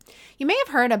You may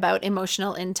have heard about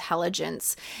emotional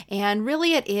intelligence, and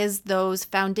really it is those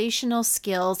foundational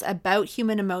skills about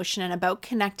human emotion and about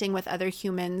connecting with other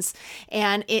humans.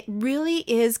 And it really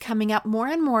is coming up more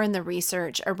and more in the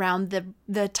research around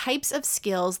the types of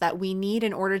skills that we need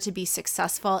in order to be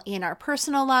successful in our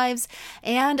personal lives.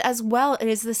 And as well, it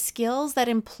is the skills that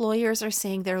employers are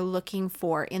saying they're looking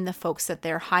for in the folks that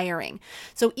they're hiring.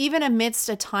 So even amidst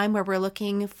a time where we're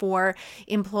looking for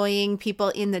employing people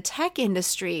in the tech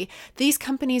industry, these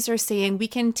companies are saying we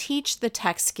can teach the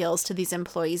tech skills to these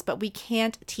employees, but we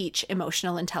can't teach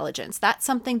emotional intelligence. That's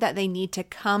something that they need to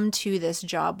come to this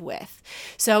job with.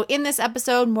 So in this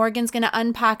episode, Morgan's going to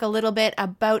unpack a little bit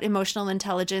about emotional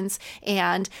intelligence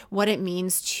and what it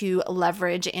means to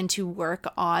leverage and to work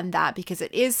on that, because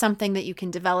it is something that you can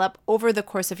develop over the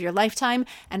course of your lifetime,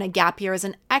 and a gap year is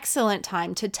an excellent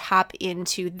time to tap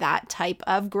into that type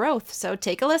of growth. So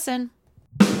take a listen.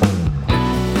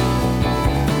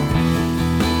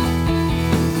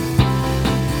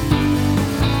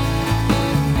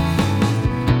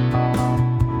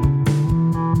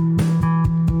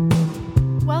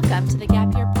 Welcome to the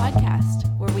Gap Year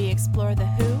Podcast, where we explore the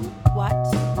who, what,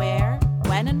 where,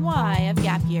 when, and why of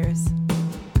gap years.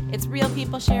 It's real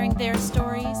people sharing their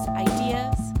stories,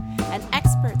 ideas, and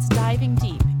experts diving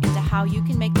deep into how you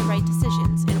can make the right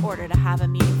decisions in order to have a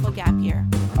meaningful gap year.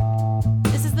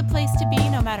 This is the place to be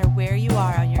no matter where you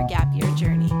are on your gap year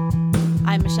journey.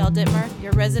 I'm Michelle Dittmer,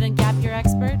 your resident gap year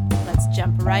expert. Let's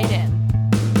jump right in.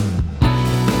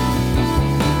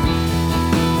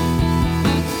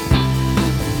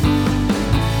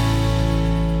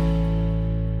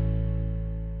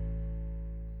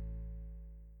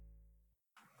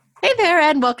 Hey there,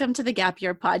 and welcome to the Gap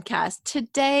Year Podcast.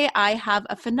 Today, I have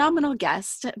a phenomenal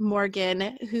guest,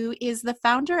 Morgan, who is the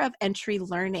founder of Entry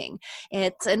Learning.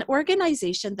 It's an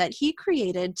organization that he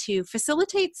created to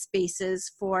facilitate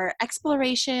spaces for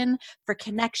exploration, for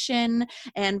connection,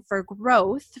 and for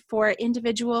growth for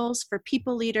individuals, for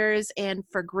people leaders, and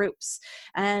for groups.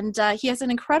 And he has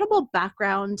an incredible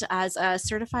background as a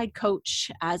certified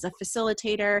coach, as a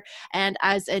facilitator, and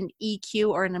as an EQ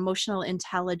or an emotional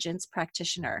intelligence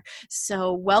practitioner.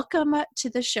 So welcome to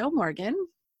the show, Morgan.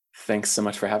 Thanks so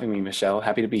much for having me, Michelle.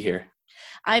 Happy to be here.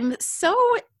 I'm so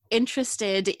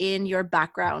interested in your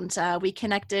background. We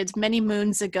connected many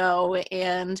moons ago,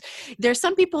 and there's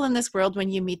some people in this world, when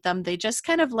you meet them, they just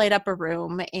kind of light up a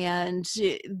room, and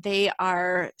they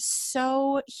are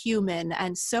so human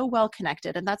and so well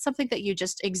connected. And that's something that you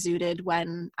just exuded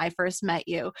when I first met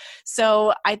you.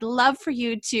 So I'd love for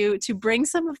you to bring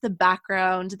some of the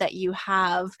background that you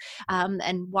have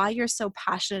and why you're so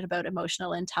passionate about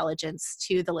emotional intelligence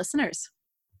to the listeners.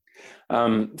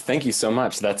 Thank you so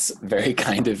much. That's very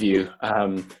kind of you.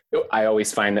 I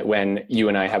always find that when you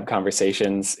and I have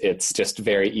conversations, it's just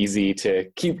very easy to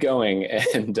keep going,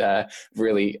 and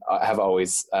really have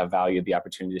always valued the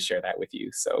opportunity to share that with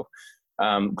you. So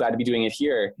glad to be doing it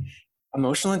here.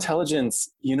 Emotional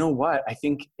intelligence, you know what? I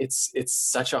think it's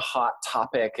such a hot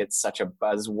topic. It's such a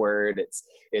buzzword.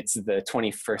 It's the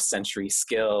 21st century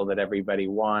skill that everybody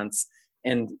wants.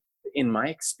 And in my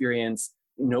experience,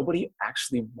 nobody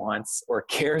actually wants or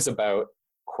cares about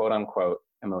quote unquote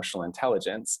emotional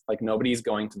intelligence. Like, nobody's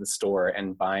going to the store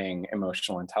and buying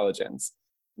emotional intelligence.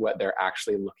 What they're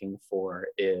actually looking for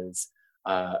is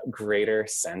a greater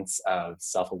sense of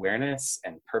self-awareness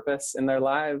and purpose in their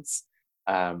lives,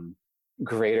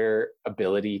 greater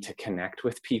ability to connect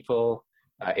with people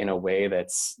in a way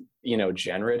that's,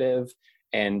 generative,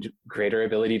 and greater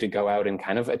ability to go out and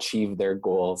kind of achieve their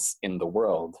goals in the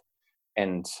world.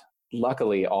 And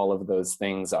luckily, all of those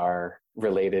things are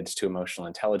related to emotional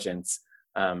intelligence.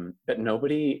 But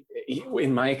nobody,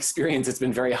 in my experience, it's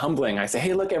been very humbling. I say,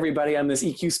 hey, look, everybody, I'm this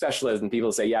EQ specialist. And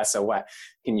people say, yeah, so what?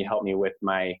 Can you help me with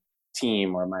my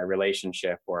team or my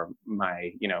relationship or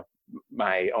my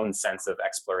own sense of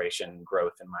exploration,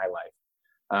 growth in my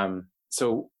life?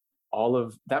 So all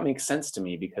of that makes sense to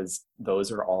me, because those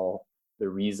are all the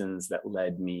reasons that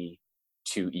led me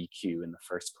to EQ in the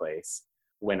first place.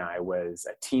 When I was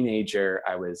a teenager,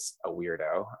 I was a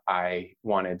weirdo. I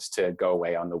wanted to go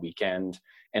away on the weekend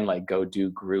and go do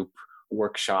group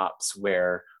workshops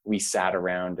where we sat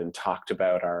around and talked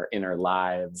about our inner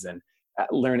lives, and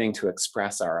learning to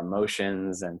express our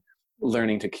emotions, and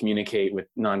learning to communicate with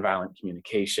nonviolent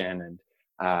communication,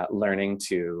 and learning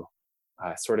to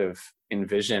sort of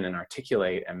envision and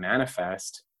articulate and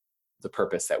manifest the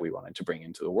purpose that we wanted to bring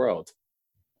into the world.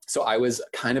 So I was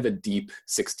kind of a deep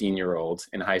 16-year-old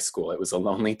in high school. It was a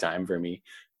lonely time for me,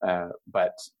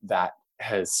 but that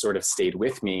has sort of stayed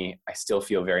with me. I still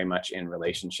feel very much in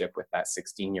relationship with that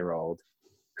 16-year-old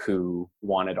who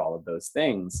wanted all of those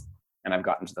things. And I've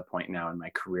gotten to the point now in my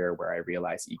career where I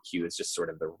realize EQ is just sort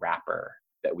of the wrapper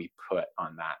that we put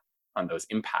on that, on those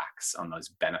impacts, on those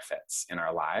benefits in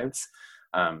our lives.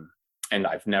 And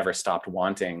I've never stopped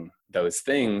wanting those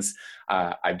things.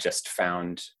 I've just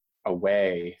found a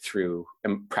way through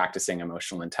practicing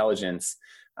emotional intelligence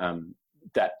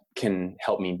that can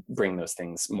help me bring those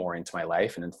things more into my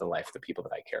life and into the life of the people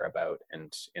that I care about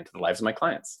and into the lives of my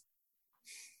clients.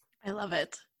 I love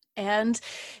it. And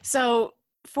so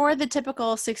for the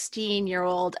typical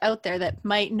 16-year-old out there that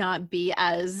might not be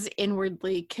as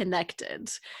inwardly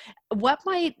connected, what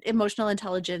might emotional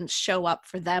intelligence show up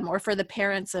for them, or for the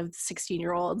parents of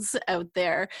 16-year-olds out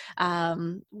there?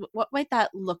 What might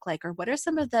that look like? Or what are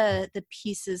some of the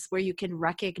pieces where you can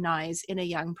recognize in a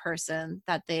young person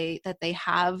that they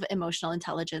have emotional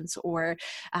intelligence, or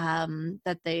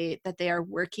that they are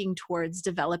working towards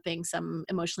developing some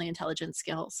emotionally intelligent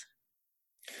skills?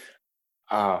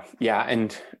 Yeah,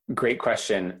 and great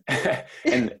question.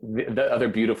 And the other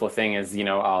beautiful thing is,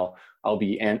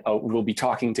 we'll be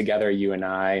talking together, you and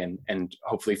I, and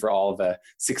hopefully for all the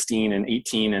 16 and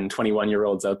 18 and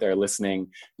 21-year-olds out there listening,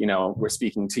 we're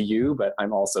speaking to you, but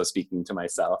I'm also speaking to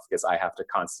myself, because I have to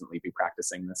constantly be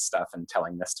practicing this stuff and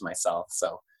telling this to myself.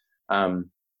 So,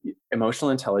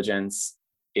 emotional intelligence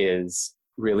is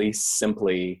really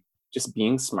simply just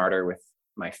being smarter with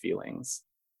my feelings.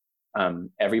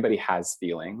 Everybody has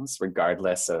feelings,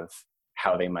 regardless of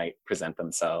how they might present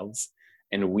themselves.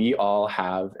 And we all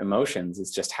have emotions.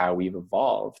 It's just how we've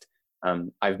evolved.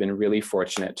 I've been really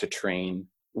fortunate to train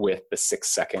with the 6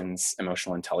 Seconds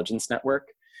Emotional Intelligence Network.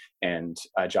 And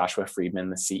Joshua Friedman,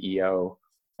 the CEO,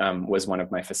 was one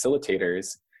of my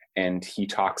facilitators. And he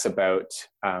talks about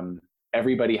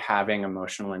everybody having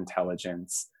emotional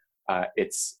intelligence.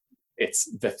 It's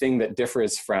the thing that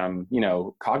differs from,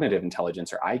 cognitive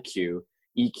intelligence or IQ.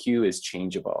 EQ is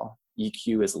changeable.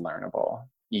 EQ is learnable.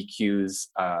 EQ's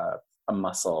a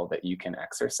muscle that you can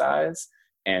exercise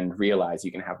and realize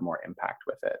you can have more impact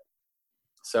with it.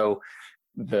 So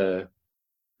the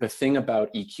thing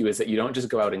about EQ is that you don't just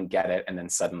go out and get it and then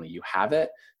suddenly you have it.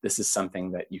 This is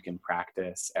something that you can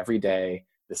practice every day.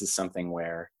 This is something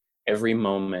where every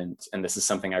moment, and this is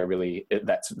something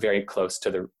that's very close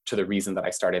to the reason that I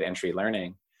started Entry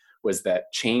Learning, was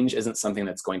that change isn't something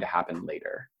that's going to happen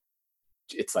later.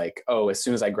 It's like, oh, as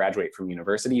soon as I graduate from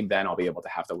university, then I'll be able to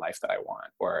have the life that I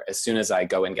want. Or as soon as I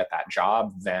go and get that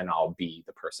job, then I'll be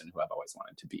the person who I've always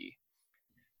wanted to be.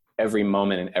 Every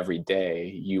moment and every day,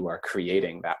 you are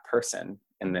creating that person.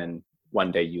 And then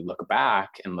one day you look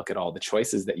back and look at all the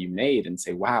choices that you made and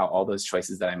say, wow, all those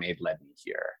choices that I made led me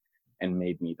here and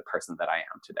made me the person that I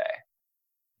am today.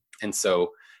 And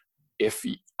so if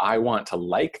I want to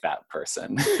like that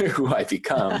person who I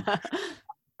become,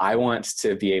 I want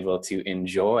to be able to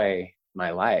enjoy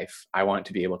my life. I want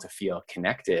to be able to feel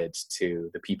connected to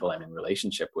the people I'm in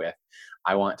relationship with.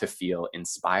 I want to feel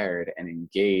inspired and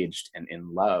engaged and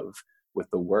in love with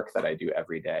the work that I do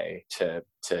every day to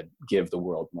give the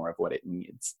world more of what it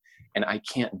needs. And I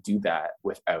can't do that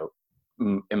without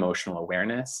emotional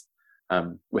awareness,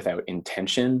 without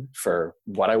intention for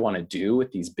what I want to do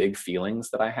with these big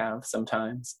feelings that I have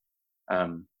sometimes.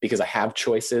 Because I have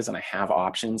choices and I have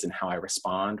options in how I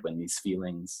respond when these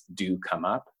feelings do come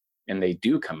up, and they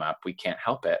do come up, we can't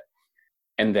help it.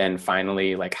 And then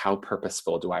finally, like, how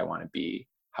purposeful do I want to be?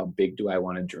 How big do I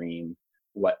want to dream?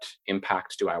 What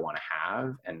impact do I want to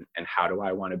have? And how do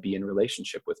I want to be in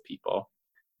relationship with people?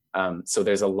 So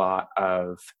there's a lot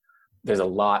out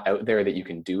there that you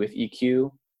can do with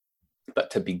EQ. But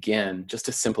to begin, just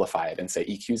to simplify it and say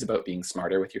EQ is about being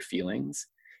smarter with your feelings.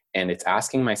 And it's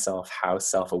asking myself, how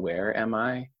self-aware am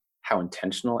I? How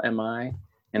intentional am I?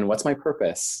 And what's my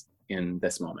purpose in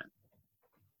this moment?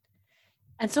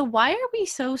 And so why are we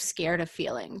so scared of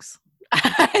feelings?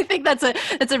 I think that's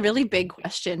a really big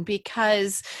question,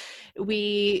 because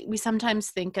we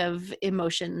sometimes think of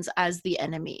emotions as the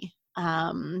enemy,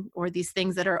 or these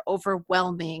things that are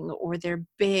overwhelming, or they're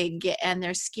big and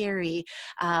they're scary,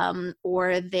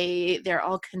 or they're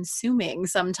all consuming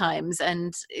sometimes.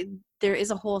 And there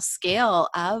is a whole scale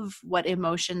of what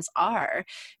emotions are.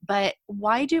 But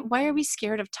why are we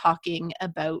scared of talking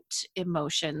about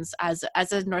emotions as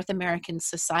a North American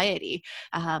society?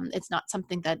 It's not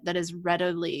something that is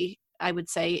readily, I would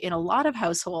say, in a lot of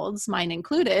households, mine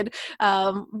included,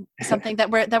 something that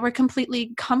we're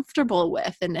completely comfortable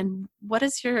with. And what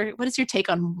is your take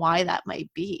on why that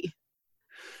might be?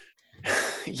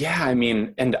 Yeah, I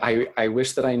mean, and I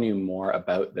wish that I knew more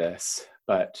about this,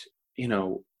 but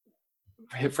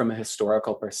from a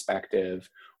historical perspective,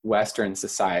 Western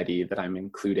society that I'm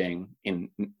including in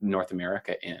North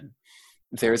America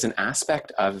there's an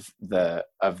aspect of the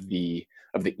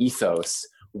ethos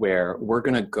where we're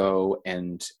going to go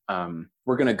and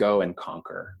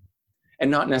conquer,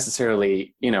 and not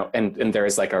necessarily, and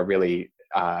there's like a really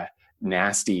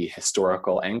nasty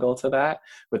historical angle to that,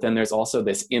 but then there's also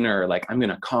this inner, like, I'm going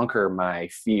to conquer my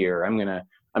fear, I'm going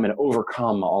to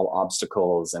overcome all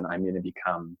obstacles, and I'm going to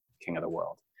become king of the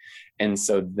world. And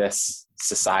so this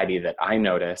society that I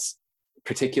notice,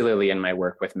 particularly in my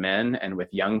work with men and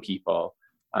with young people,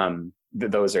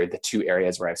 those are the two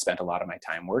areas where I've spent a lot of my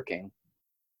time working.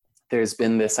 There's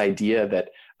been this idea that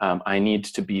I need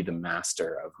to be the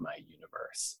master of my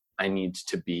universe. I need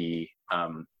to be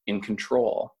in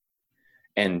control.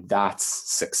 And that's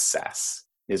success,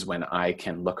 is when I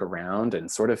can look around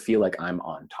and sort of feel like I'm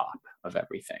on top of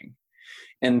everything.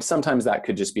 And sometimes that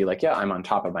could just be like, yeah, I'm on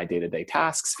top of my day-to-day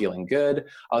tasks, feeling good.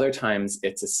 Other times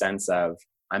it's a sense of,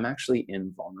 I'm actually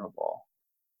invulnerable.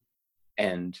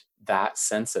 And that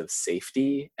sense of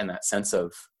safety and that sense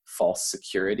of false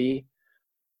security,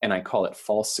 and I call it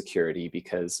false security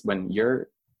because when you're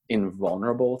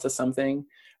invulnerable to something,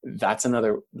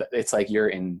 it's like you're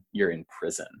in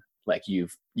prison. Like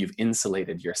you've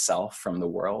insulated yourself from the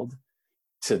world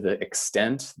to the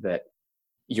extent that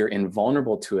you're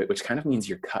invulnerable to it, which kind of means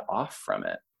you're cut off from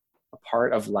it. A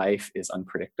part of life is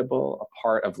unpredictable. A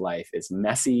part of life is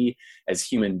messy. As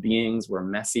human beings, we're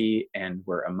messy and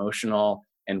we're emotional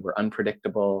and we're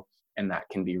unpredictable, and that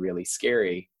can be really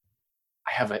scary.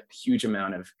 I have a huge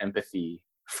amount of empathy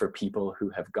for people who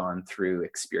have gone through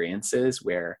experiences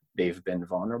where they've been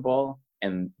vulnerable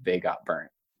and they got burnt.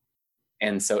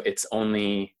 And so it's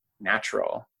only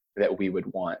natural that we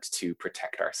would want to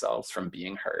protect ourselves from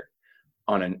being hurt.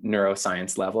 On a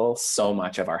neuroscience level, so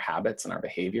much of our habits and our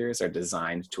behaviors are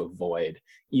designed to avoid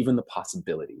even the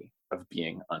possibility of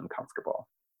being uncomfortable.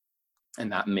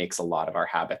 And that makes a lot of our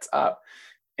habits up.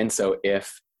 And so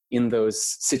if in those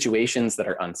situations that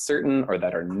are uncertain or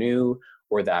that are new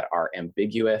or that are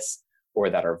ambiguous or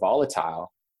that are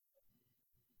volatile,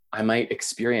 I might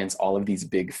experience all of these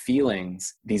big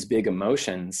feelings, these big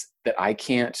emotions that I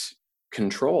can't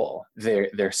control.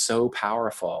 They're so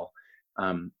powerful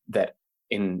that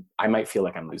I might feel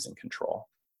like I'm losing control.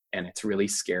 And it's really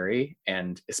scary.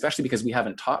 And especially because we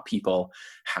haven't taught people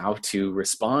how to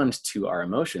respond to our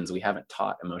emotions. We haven't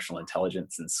taught emotional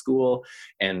intelligence in school,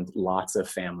 and lots of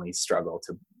families struggle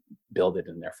to build it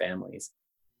in their families.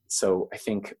 So I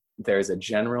think there's a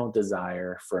general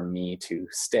desire for me to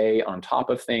stay on top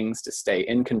of things, to stay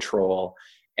in control.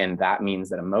 And that means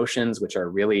that emotions, which are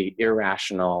really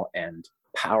irrational and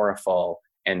powerful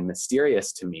and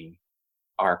mysterious to me,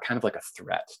 are kind of like a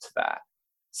threat to that.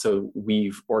 So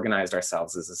we've organized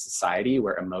ourselves as a society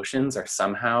where emotions are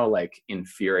somehow like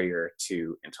inferior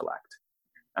to intellect.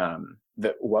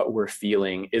 That what we're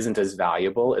feeling isn't as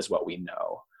valuable as what we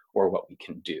know or what we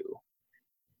can do.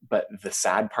 But the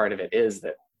sad part of it is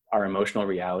that our emotional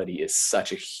reality is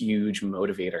such a huge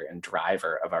motivator and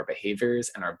driver of our behaviors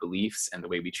and our beliefs and the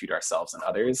way we treat ourselves and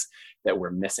others, that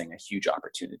we're missing a huge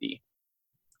opportunity.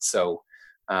 So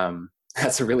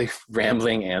that's a really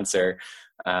rambling answer,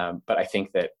 but I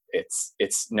think that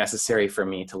it's necessary for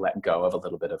me to let go of a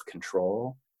little bit of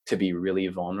control, to be really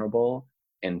vulnerable,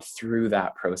 and through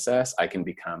that process, I can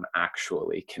become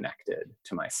actually connected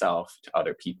to myself, to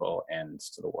other people, and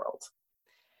to the world.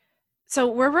 So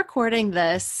we're recording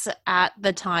this at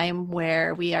the time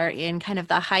where we are in kind of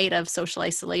the height of social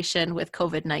isolation with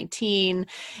COVID-19,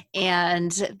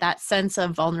 and that sense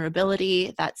of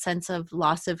vulnerability, that sense of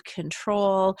loss of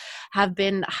control have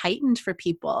been heightened for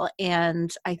people.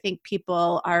 And I think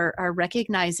people are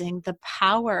recognizing the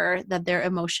power that their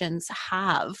emotions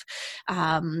have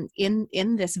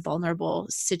in this vulnerable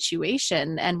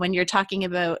situation. And when you're talking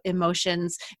about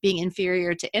emotions being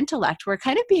inferior to intellect, we're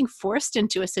kind of being forced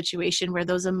into a situation where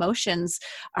those emotions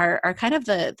are kind of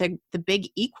the big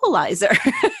equalizer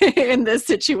in this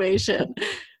situation.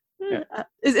 Yeah.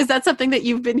 Is that something that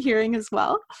you've been hearing as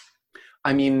well?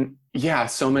 I mean, yeah,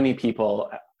 so many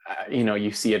people,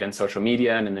 you see it in social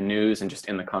media and in the news and just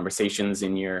in the conversations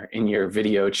in your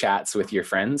video chats with your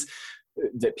friends,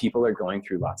 that people are going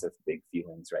through lots of big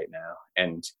feelings right now.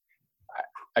 And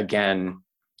again,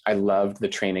 I loved the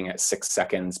training at 6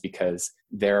 seconds because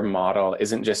their model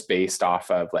isn't just based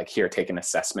off of like, here, take an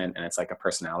assessment and it's like a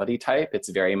personality type. It's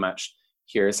very much,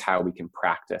 here's how we can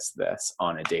practice this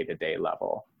on a day-to-day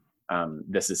level.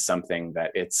 This is something that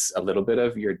it's a little bit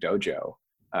of your dojo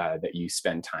that you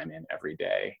spend time in every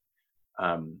day,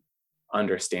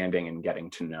 understanding and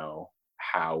getting to know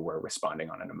how we're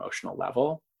responding on an emotional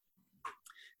level.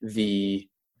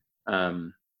 And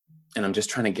I'm just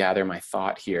trying to gather my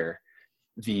thought here.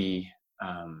 Can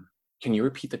you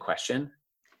repeat the question?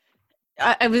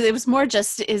 it was more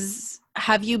just,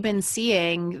 have you been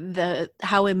seeing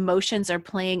how emotions are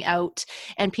playing out,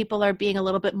 and people are being a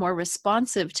little bit more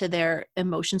responsive to their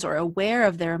emotions or aware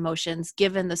of their emotions,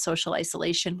 given the social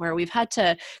isolation where we've had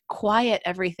to quiet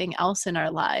everything else in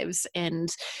our lives,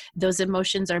 and those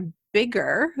emotions are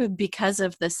bigger because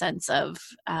of the sense of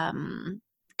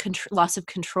loss of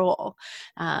control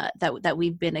that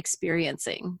we've been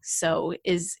experiencing. So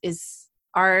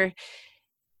are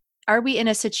are we in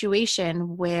a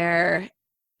situation where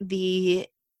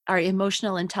our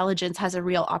emotional intelligence has a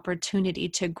real opportunity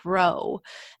to grow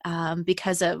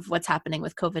because of what's happening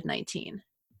with COVID-19?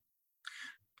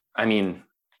 I mean,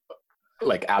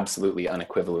 like absolutely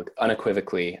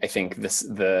unequivocally, I think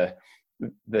the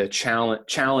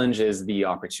challenge is the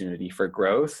opportunity for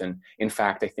growth. And in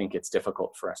fact, I think it's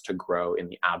difficult for us to grow in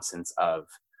the absence of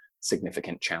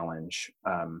significant challenge.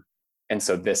 And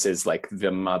so this is like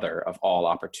the mother of all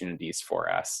opportunities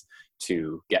for us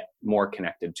to get more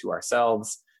connected to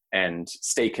ourselves and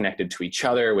stay connected to each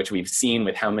other, which we've seen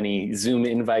with how many Zoom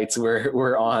invites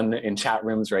we're on in chat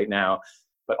rooms right now,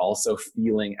 but also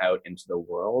feeling out into the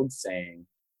world saying,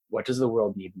 what does the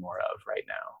world need more of right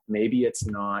now? Maybe it's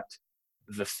not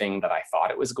the thing that I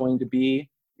thought it was going to be.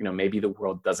 You know, maybe the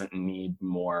world doesn't need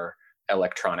more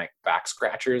electronic back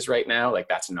scratchers right now. Like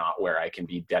that's not where I can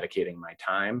be dedicating my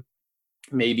time.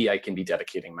 Maybe I can be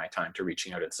dedicating my time to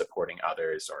reaching out and supporting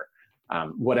others, or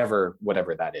whatever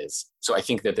that is. So I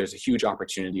think that there's a huge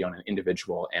opportunity on an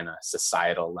individual and a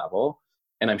societal level.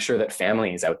 And I'm sure that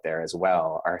families out there as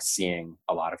well are seeing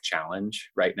a lot of challenge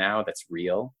right now that's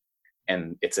real.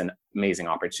 And it's an amazing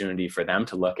opportunity for them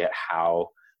to look at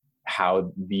how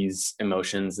these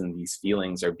emotions and these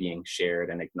feelings are being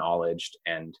shared and acknowledged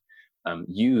and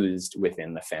used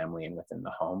within the family and within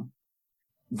the home.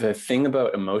 The thing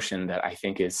about emotion that I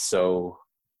think is so,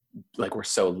 like, we're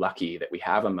so lucky that we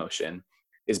have emotion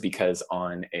is because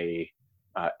on a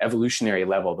evolutionary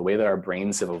level, the way that our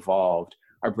brains have evolved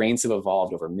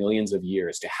over millions of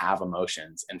years to have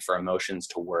emotions and for emotions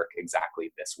to work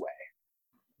exactly this way.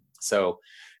 So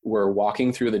we're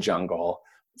walking through the jungle,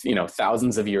 you know,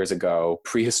 thousands of years ago,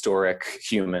 prehistoric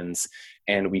humans,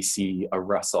 and we hear a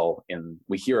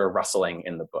rustling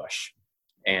in the bush.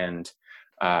 And,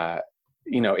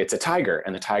 you know, it's a tiger,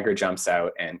 and the tiger jumps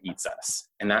out and eats us.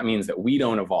 And that means that we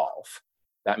don't evolve.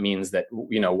 That means that,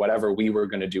 you know, whatever we were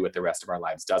going to do with the rest of our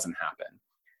lives doesn't happen.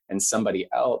 And somebody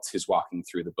else who's walking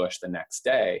through the bush the next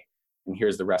day and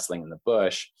hears the rustling in the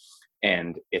bush,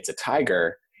 and it's a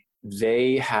tiger,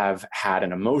 they have had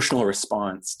an emotional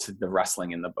response to the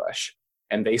rustling in the bush,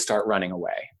 and they start running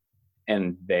away,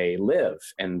 and they live,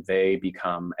 and they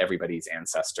become everybody's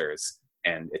ancestors.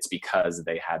 And it's because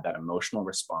they had that emotional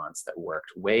response that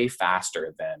worked way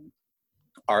faster than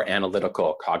our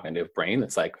analytical cognitive brain.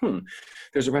 It's like,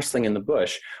 there's a rustling in the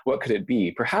bush. What could it be?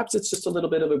 Perhaps it's just a little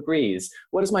bit of a breeze.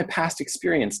 What does my past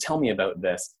experience tell me about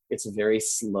this? It's a very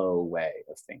slow way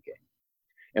of thinking.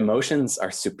 Emotions are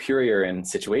superior in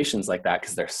situations like that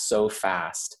because they're so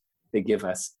fast. They give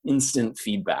us instant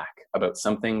feedback about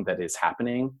something that is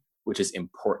happening, which is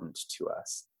important to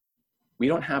us. We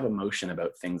don't have emotion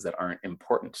about things that aren't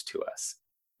important to us.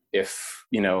 If,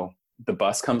 you know, the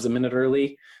bus comes a minute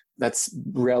early, that's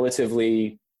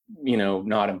relatively, you know,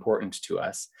 not important to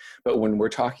us. But when we're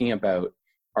talking about,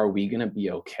 are we going to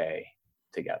be okay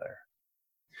together?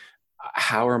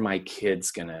 How are my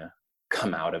kids going to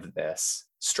come out of this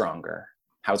stronger?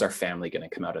 How's our family going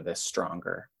to come out of this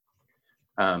stronger?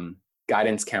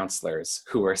 Guidance counselors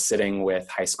who are sitting with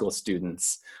high school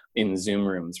students in Zoom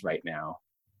rooms right now,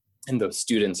 and those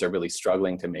students are really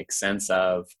struggling to make sense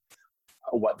of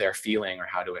what they're feeling or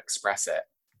how to express it,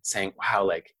 saying, wow,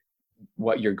 like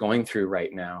what you're going through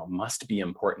right now must be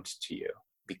important to you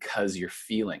because you're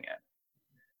feeling it.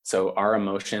 So our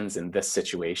emotions in this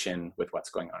situation with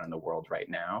what's going on in the world right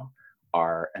now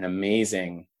are an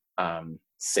amazing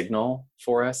signal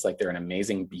for us. Like they're an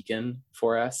amazing beacon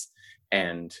for us.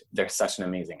 And they're such an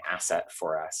amazing asset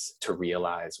for us to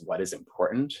realize what is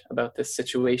important about this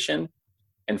situation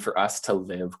and for us to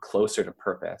live closer to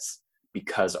purpose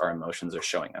because our emotions are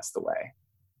showing us the way.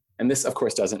 And this, of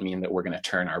course, doesn't mean that we're going to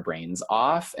turn our brains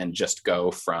off and just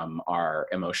go from our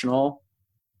emotional,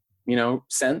 you know,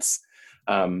 sense.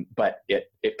 But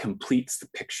it completes the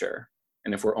picture.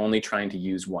 And if we're only trying to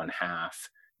use one half,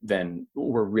 then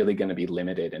we're really going to be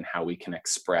limited in how we can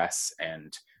express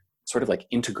and sort of like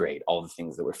integrate all the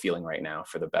things that we're feeling right now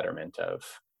for the betterment of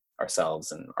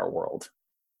ourselves and our world.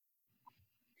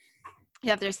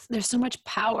 Yeah, there's so much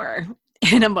power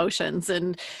in emotions.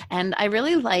 And I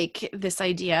really like this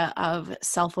idea of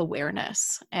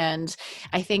self-awareness, and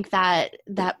I think that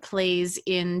that plays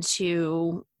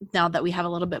into, now that we have a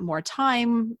little bit more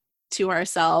time to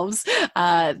ourselves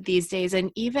these days,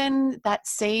 and even that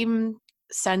same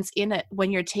sense in it when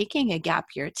you're taking a gap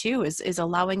year too, is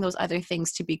allowing those other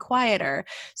things to be quieter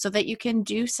so that you can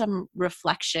do some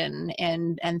reflection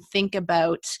and think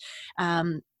about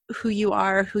who you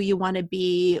are, who you want to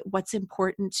be, what's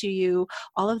important to you,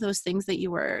 all of those things that you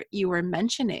were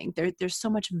mentioning. There's so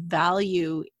much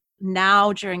value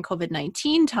now during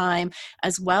COVID-19 time,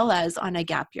 as well as on a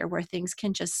gap year, where things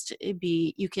can just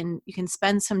be, you can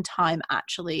spend some time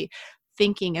actually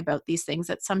thinking about these things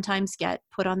that sometimes get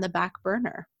put on the back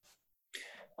burner.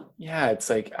 Yeah, it's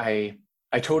like I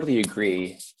totally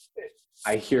agree.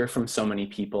 I hear from so many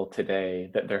people today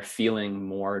that they're feeling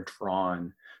more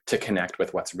drawn to connect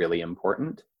with what's really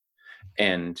important.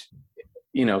 And,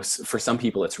 for some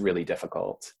people, it's really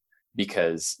difficult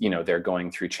because, they're going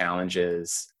through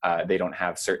challenges. They don't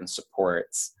have certain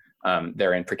supports.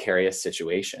 They're in precarious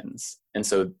situations. And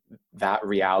so that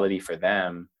reality for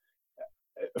them,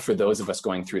 for those of us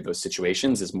going through those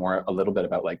situations, is more a little bit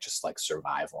about just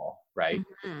survival, right?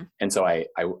 Mm-hmm. And so I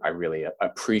really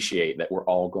appreciate that we're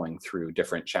all going through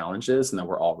different challenges and that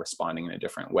we're all responding in a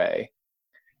different way.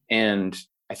 And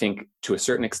I think to a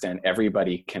certain extent,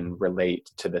 everybody can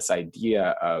relate to this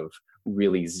idea of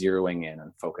really zeroing in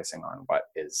and focusing on what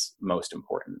is most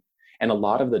important. And a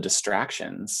lot of the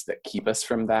distractions that keep us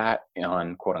from that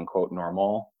on quote unquote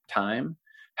normal time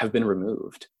have been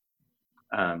removed.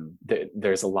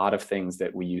 There's a lot of things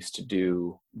that we used to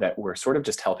do that were sort of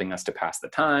just helping us to pass the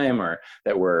time, or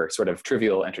that were sort of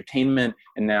trivial entertainment.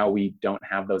 And now we don't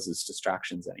have those as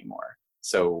distractions anymore.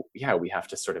 So yeah, we have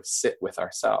to sort of sit with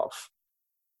ourselves,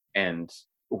 and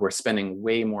we're spending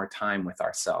way more time with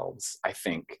ourselves, I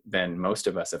think, than most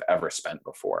of us have ever spent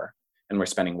before. And we're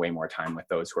spending way more time with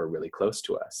those who are really close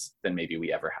to us than maybe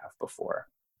we ever have before.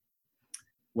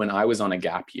 When I was on a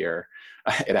gap year,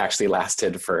 it actually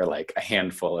lasted for like a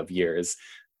handful of years.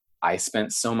 I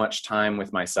spent so much time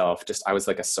with myself. I was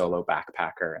like a solo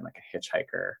backpacker and like a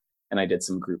hitchhiker. And I did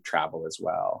some group travel as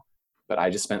well. But I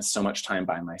just spent so much time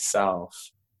by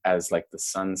myself as like the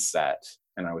sun set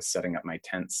and I was setting up my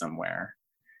tent somewhere.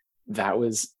 That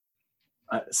was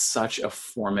such a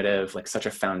formative, like such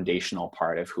a foundational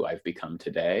part of who I've become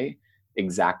today,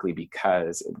 exactly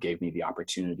because it gave me the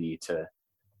opportunity to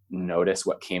notice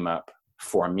what came up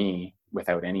for me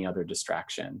without any other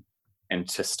distraction, and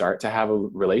to start to have a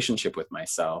relationship with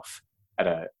myself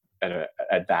at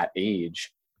that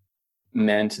age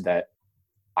meant that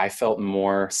I felt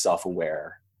more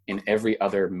self-aware in every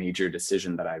other major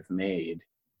decision that I've made.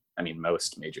 I mean,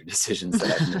 most major decisions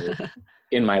that I've made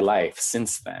in my life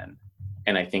since then.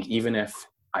 And I think even if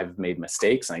I've made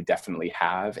mistakes, and I definitely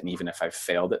have, and even if I've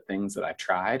failed at things that I've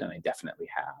tried, and I definitely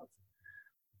have,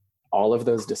 all of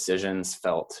those decisions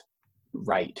felt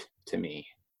right to me.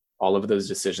 All of those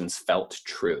decisions felt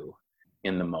true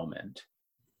in the moment.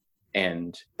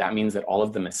 And that means that all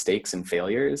of the mistakes and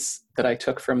failures that I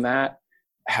took from that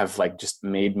have like just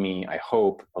made me, I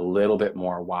hope, a little bit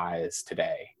more wise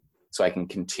today. So I can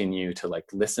continue to like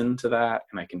listen to that,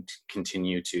 and I can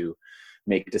continue to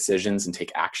make decisions and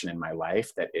take action in my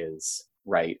life that is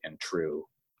right and true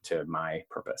to my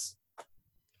purpose.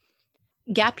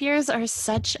 Gap years are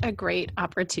such a great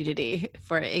opportunity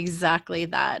for exactly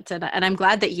that. And I'm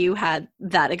glad that you had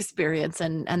that experience,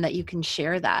 and that you can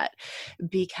share that,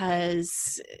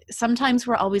 because sometimes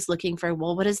we're always looking for,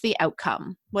 well, what is the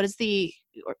outcome? What is the,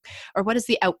 or what is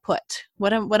the output?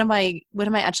 What am I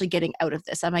actually getting out of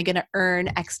this? Am I going to earn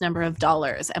X number of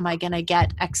dollars? Am I going to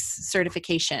get X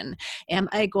certification? Am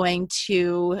I going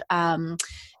to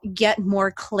get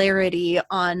more clarity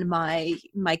on my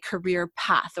career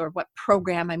path, or what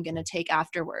program I'm going to take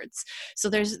afterwards? So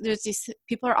there's these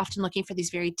people are often looking for these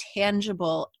very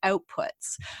tangible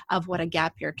outputs of what a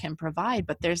gap year can provide,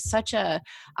 but there's such a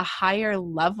higher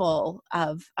level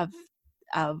of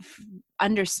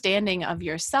understanding of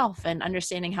yourself and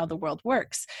understanding how the world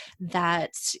works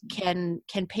that can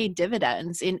pay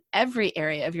dividends in every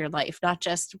area of your life, not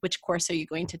just which course are you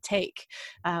going to take.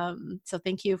 So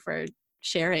thank you for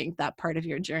sharing that part of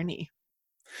your journey.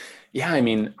 Yeah, I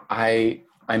mean, I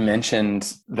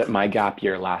mentioned that my gap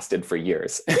year lasted for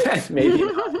years.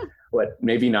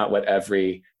 Maybe not what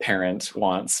every parent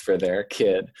wants for their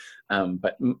kid.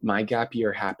 But my gap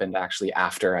year happened actually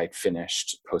after I'd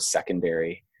finished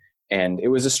post-secondary. And it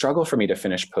was a struggle for me to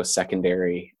finish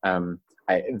post-secondary.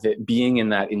 Being in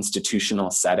that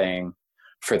institutional setting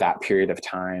for that period of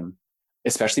time,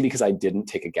 especially because I didn't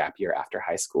take a gap year after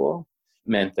high school,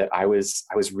 meant that I was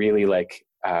really like,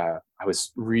 I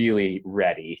was really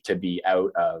ready to be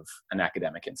out of an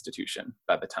academic institution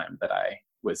by the time that I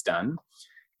was done.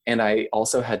 And I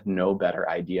also had no better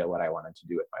idea what I wanted to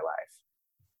do with my life.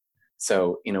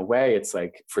 So in a way, it's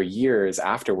like for years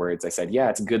afterwards, I said, yeah,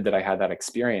 it's good that I had that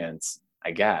experience, I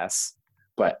guess,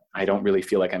 but I don't really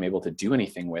feel like I'm able to do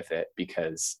anything with it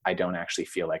because I don't actually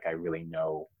feel like I really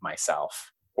know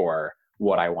myself or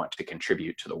what I want to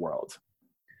contribute to the world.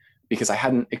 Because I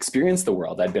hadn't experienced the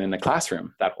world. I'd been in the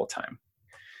classroom that whole time.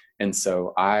 And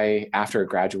so after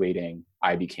graduating,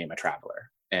 I became a traveler.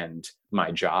 And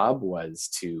my job was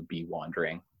to be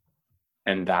wandering.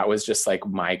 And that was just like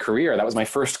my career. That was my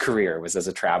first career, was as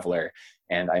a traveler.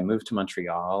 And I moved to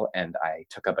Montreal and I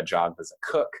took up a job as a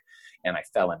cook and I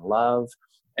fell in love.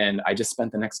 And I just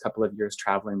spent the next couple of years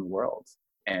traveling the world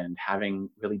and having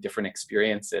really different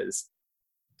experiences.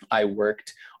 I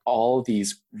worked all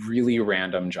these really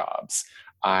random jobs.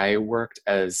 I worked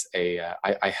as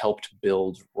I helped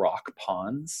build rock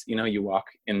ponds. You know, you walk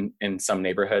in some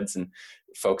neighborhoods and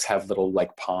folks have little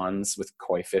like ponds with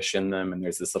koi fish in them. And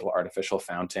there's this little artificial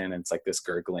fountain. And it's like this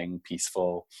gurgling,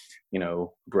 peaceful, you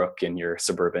know, brook in your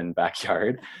suburban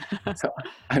backyard. So,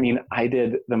 I mean, I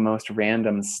did the most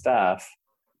random stuff.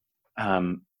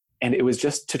 And it was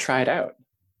just to try it out.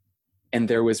 And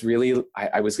there was really,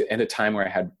 I was at a time where I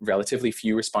had relatively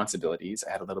few responsibilities.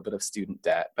 I had a little bit of student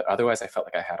debt, but otherwise I felt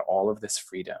like I had all of this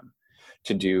freedom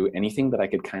to do anything that I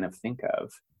could kind of think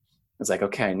of. I was like,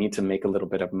 okay, I need to make a little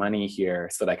bit of money here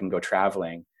so that I can go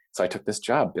traveling. So I took this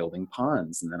job building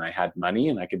ponds, and then I had money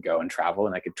and I could go and travel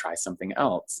and I could try something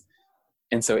else.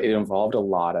 And so it involved a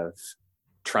lot of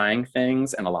trying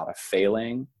things and a lot of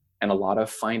failing and a lot of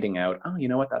finding out, oh, you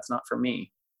know what, that's not for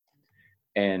me.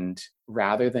 And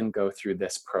rather than go through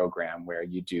this program where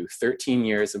you do 13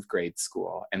 years of grade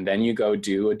school and then you go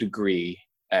do a degree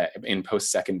in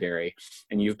post-secondary,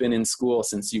 and you've been in school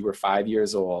since you were 5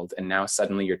 years old, and now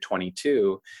suddenly you're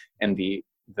 22, and the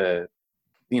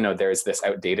you know, there's this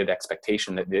outdated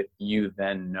expectation that you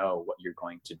then know what you're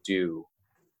going to do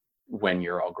when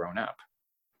you're all grown up.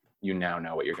 You now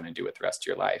know what you're going to do with the rest of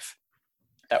your life.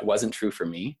 That wasn't true for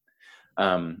me.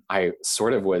 I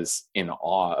sort of was in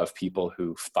awe of people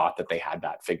who thought that they had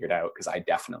that figured out, because I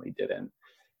definitely didn't.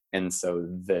 And so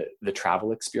the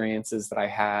travel experiences that I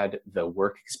had, the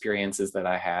work experiences that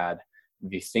I had,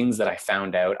 the things that I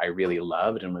found out I really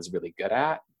loved and was really good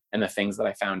at, and the things that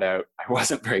I found out I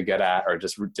wasn't very good at or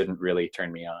just didn't really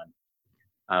turn me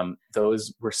on.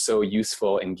 Those were so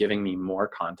useful in giving me more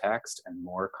context and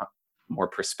more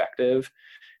perspective,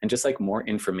 and just like more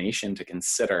information to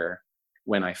consider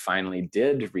when I finally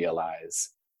did realize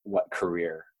what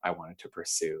career I wanted to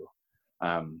pursue.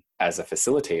 As a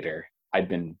facilitator, I'd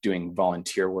been doing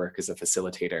volunteer work as a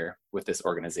facilitator with this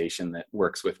organization that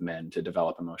works with men to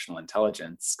develop emotional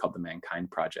intelligence called the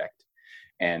Mankind Project.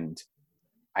 And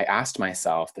I asked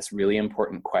myself this really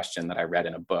important question that I read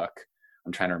in a book.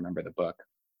 I'm trying to remember the book,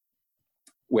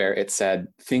 where it said,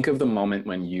 think of the moment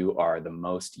when you are the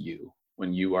most you,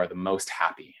 when you are the most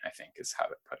happy, I think is how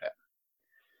it put it.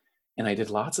 And I did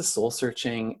lots of soul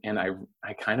searching, and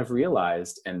I kind of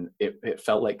realized, and it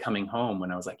felt like coming home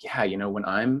when I was like, yeah, you know, when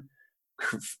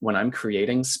I'm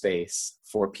creating space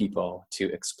for people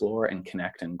to explore and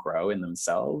connect and grow in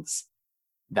themselves,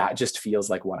 that just feels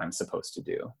like what I'm supposed to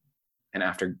do. And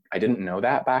I didn't know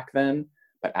that back then,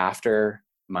 but after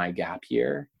my gap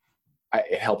year,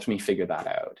 it helped me figure that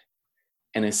out.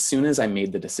 And as soon as I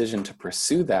made the decision to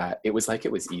pursue that, it was like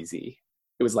it was easy.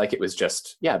 It was like it was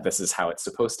just, yeah, this is how it's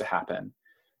supposed to happen.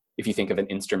 If you think of an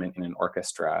instrument in an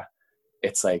orchestra,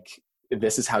 it's like,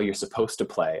 this is how you're supposed to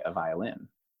play a violin.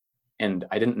 And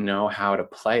I didn't know how to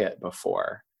play it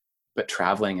before, but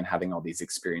traveling and having all these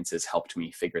experiences helped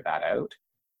me figure that out.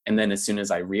 And then as soon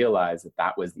as I realized that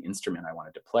that was the instrument I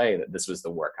wanted to play, that this was the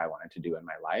work I wanted to do in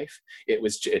my life, it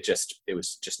was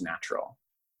just natural.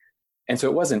 And so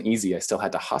it wasn't easy. I still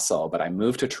had to hustle, but I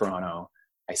moved to Toronto.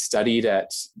 I studied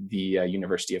at the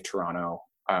University of Toronto,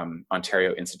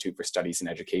 Ontario Institute for Studies in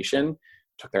Education,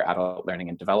 took their Adult Learning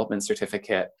and Development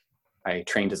certificate. I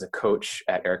trained as a coach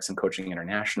at Erickson Coaching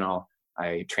International.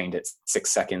 I trained at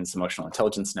 6 Seconds Emotional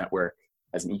Intelligence Network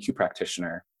as an EQ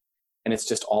practitioner. And it's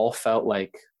just all felt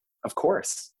like, of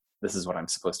course, this is what I'm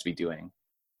supposed to be doing.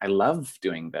 I love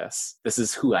doing this. This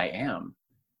is who I am.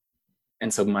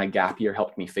 And so my gap year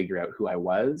helped me figure out who I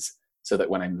was, so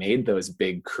that when I made those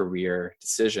big career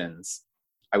decisions,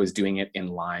 I was doing it in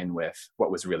line with what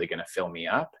was really going to fill me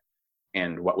up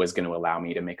and what was going to allow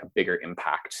me to make a bigger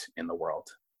impact in the world.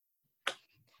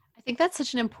 I think that's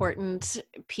such an important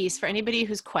piece for anybody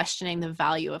who's questioning the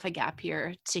value of a gap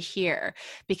year to hear,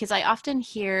 because I often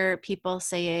hear people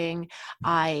saying,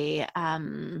 I,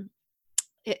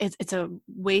 it's a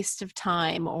waste of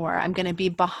time, or I'm going to be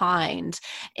behind.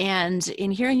 And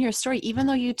in hearing your story, even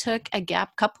though you took a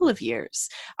gap couple of years,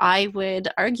 I would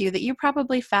argue that you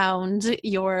probably found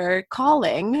your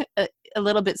calling a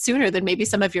little bit sooner than maybe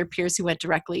some of your peers who went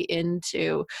directly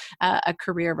into a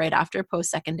career right after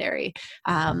post-secondary,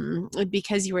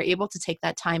 because you were able to take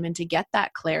that time and to get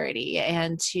that clarity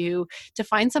and to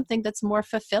find something that's more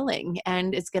fulfilling,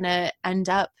 and it's going to end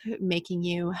up making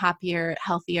you happier,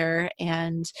 healthier,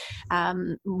 and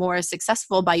more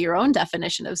successful by your own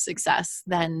definition of success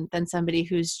than somebody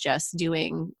who's just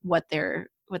doing what their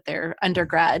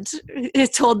undergrad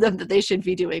told them that they should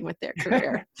be doing with their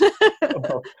career.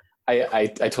 Well, I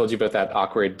told you about that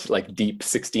awkward, like deep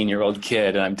 16-year-old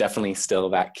kid, and I'm definitely still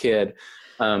that kid.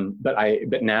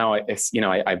 But now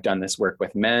I've done this work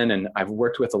with men, and I've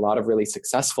worked with a lot of really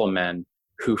successful men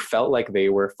who felt like they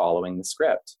were following the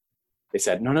script. They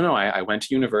said, no, I went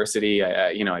to university.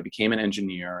 I became an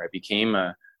engineer. I became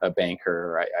a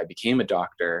banker. I became a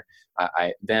doctor.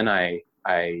 Then I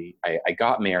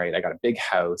got married. I got a big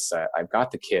house. I've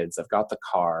got the kids. I've got the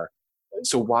car.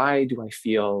 So why do I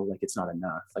feel like it's not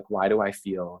enough? Like, why do I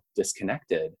feel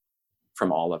disconnected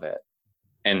from all of it?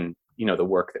 And, the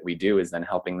work that we do is then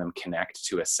helping them connect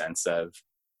to a sense of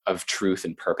truth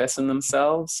and purpose in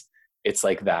themselves. It's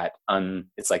like that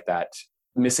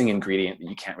missing ingredient that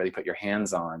you can't really put your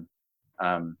hands on.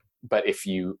 But if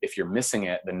you're missing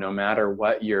it, then no matter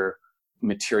what your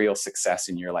material success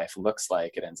in your life looks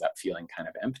like, it ends up feeling kind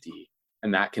of empty.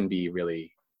 And that can be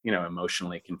really,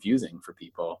 emotionally confusing for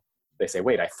people. They say,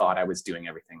 wait, I thought I was doing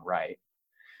everything right.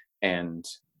 And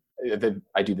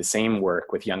I do the same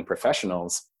work with young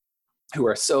professionals who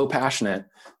are so passionate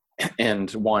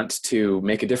and want to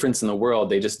make a difference in the world.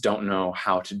 They just don't know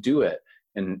how to do it.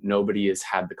 And nobody has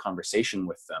had the conversation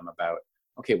with them about,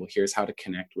 okay, well, here's how to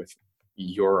connect with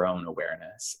your own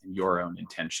awareness and your own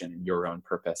intention and your own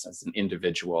purpose as an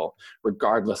individual,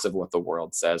 regardless of what the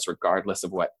world says, regardless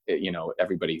of what,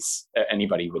 anybody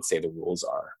would say the rules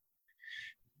are.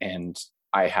 And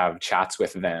I have chats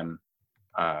with them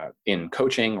in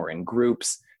coaching or in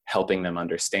groups, helping them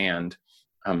understand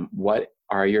what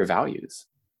are your values.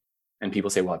 And people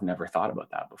say, well, I've never thought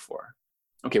about that before.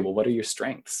 Okay, well, what are your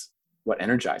strengths? What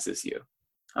energizes you?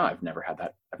 Oh, I've never had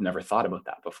that. I've never thought about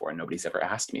that before. Nobody's ever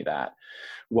asked me that.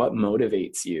 What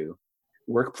motivates you?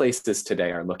 Workplaces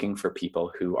today are looking for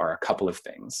people who are a couple of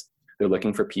things. They're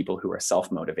looking for people who are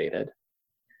self-motivated.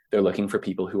 They're looking for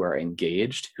people who are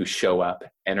engaged, who show up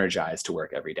energized to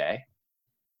work every day.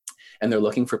 And they're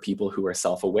looking for people who are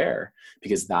self-aware,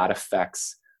 because that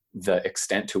affects the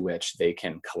extent to which they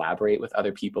can collaborate with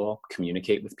other people,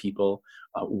 communicate with people,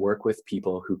 work with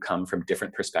people who come from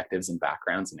different perspectives and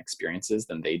backgrounds and experiences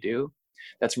than they do.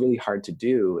 That's really hard to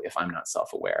do if I'm not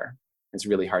self-aware. It's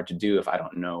really hard to do if I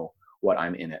don't know what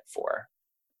I'm in it for.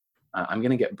 I'm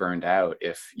going to get burned out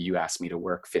if you ask me to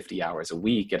work 50 hours a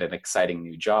week at an exciting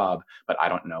new job, but I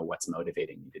don't know what's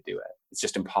motivating me to do it. It's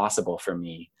just impossible for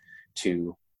me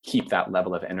to keep that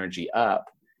level of energy up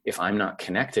if I'm not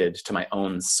connected to my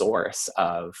own source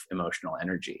of emotional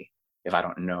energy. If I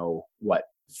don't know what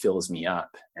fills me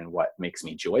up and what makes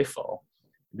me joyful,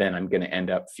 then I'm going to end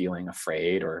up feeling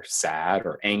afraid or sad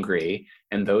or angry.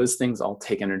 And those things all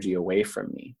take energy away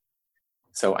from me.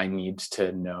 So I need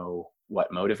to know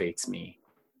what motivates me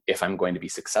if I'm going to be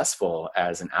successful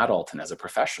as an adult and as a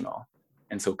professional.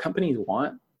 And so companies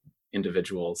want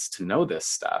individuals to know this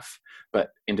stuff, but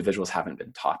individuals haven't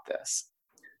been taught this.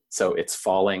 So it's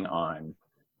falling on,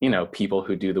 people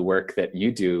who do the work that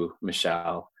you do,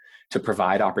 Michelle, to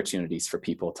provide opportunities for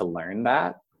people to learn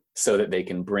that so that they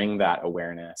can bring that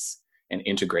awareness and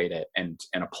integrate it and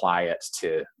apply it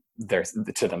to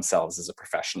themselves as a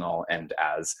professional and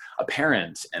as a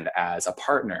parent and as a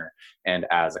partner and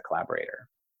as a collaborator.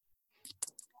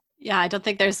 Yeah, I don't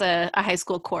think there's a high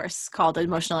school course called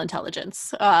emotional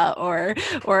intelligence or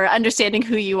understanding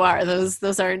who you are.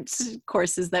 Those aren't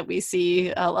courses that we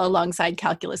see alongside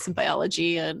calculus and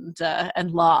biology and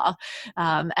law.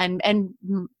 And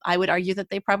I would argue that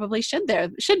they probably should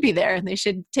be there, and they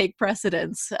should take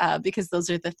precedence because those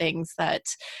are the things that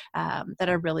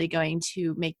are really going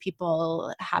to make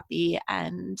people happy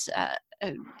and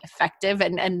effective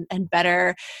and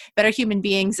better human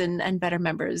beings and better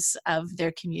members of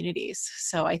their communities.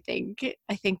 So I think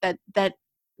that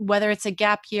whether it's a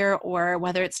gap year or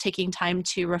whether it's taking time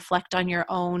to reflect on your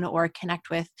own or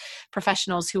connect with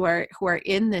professionals who are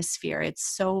in this sphere,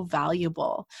 it's so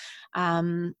valuable.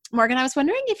 Morgan, I was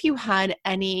wondering if you had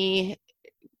any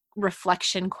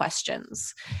reflection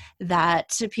questions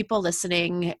that people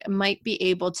listening might be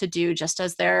able to do just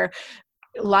as they're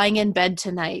lying in bed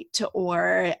tonight,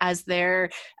 or as they're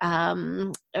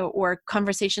or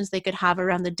conversations they could have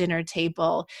around the dinner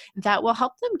table that will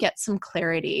help them get some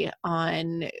clarity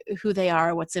on who they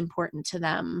are, what's important to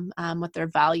them, what their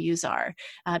values are.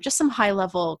 Just some high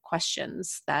level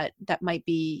questions that might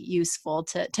be useful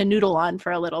to noodle on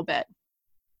for a little bit.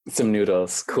 Some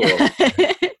noodles, cool.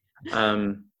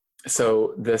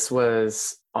 So this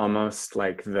was almost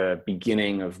like the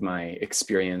beginning of my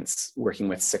experience working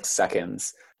with 6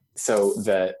 seconds. So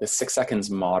the 6 seconds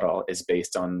model is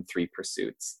based on 3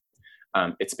 pursuits.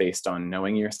 It's based on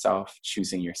knowing yourself,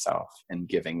 choosing yourself, and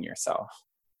giving yourself,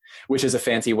 which is a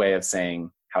fancy way of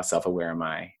saying, how self-aware am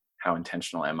I? How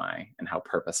intentional am I? And how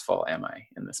purposeful am I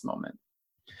in this moment?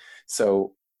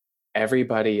 So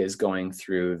everybody is going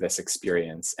through this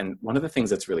experience. And one of the things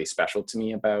that's really special to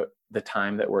me about the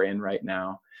time that we're in right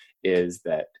now is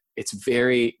that it's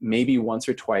very, maybe once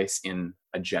or twice in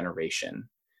a generation,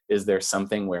 is there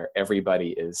something where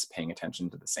everybody is paying attention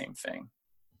to the same thing,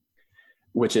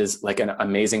 which is like an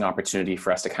amazing opportunity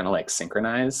for us to kind of like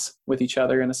synchronize with each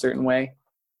other in a certain way,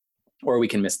 or we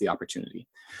can miss the opportunity.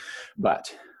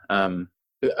 But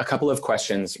a couple of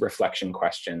questions, reflection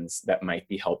questions that might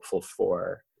be helpful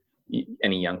for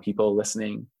any young people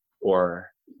listening,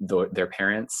 or their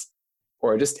parents,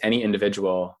 or just any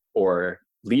individual or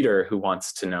leader who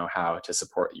wants to know how to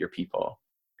support your people.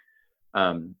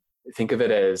 Think of it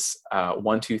as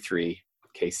 1, 2, 3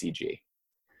 KCG.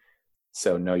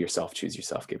 So know yourself, choose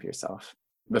yourself, give yourself.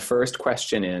 The first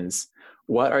question is,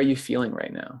 what are you feeling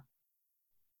right now?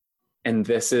 And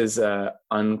this is a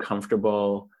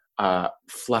uncomfortable,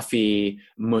 fluffy,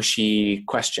 mushy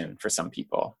question for some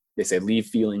people. They say, leave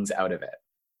feelings out of it.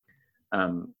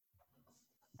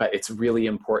 But it's really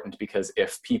important, because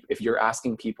if you're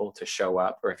asking people to show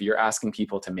up, or if you're asking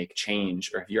people to make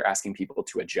change, or if you're asking people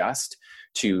to adjust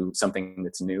to something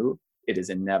that's new, it is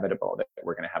inevitable that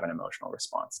we're going to have an emotional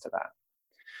response to that.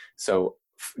 So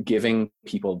giving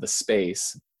people the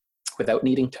space without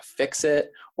needing to fix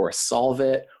it or solve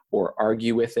it or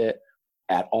argue with it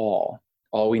at all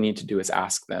we need to do is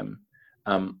ask them,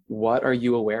 what are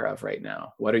you aware of right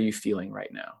now? What are you feeling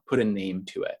right now? Put a name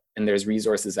to it. And there's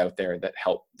resources out there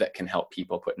that can help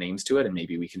people put names to it. And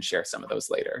maybe we can share some of those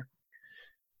later.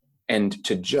 And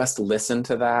to just listen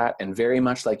to that, and very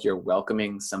much like you're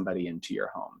welcoming somebody into your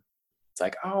home. It's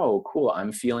like, oh, cool,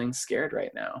 I'm feeling scared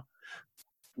right now.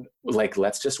 Like,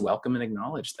 let's just welcome and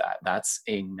acknowledge that. That's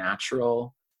a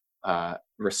natural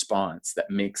response that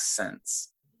makes sense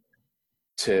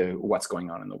to what's going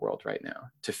on in the world right now,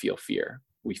 to feel fear.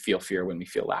 We feel fear when we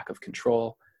feel lack of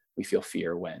control. We feel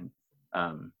fear when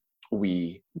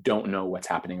we don't know what's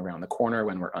happening around the corner,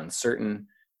 when we're uncertain.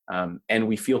 And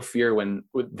we feel fear when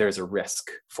there's a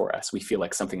risk for us. We feel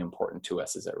like something important to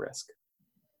us is at risk.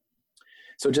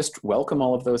 So just welcome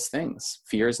all of those things.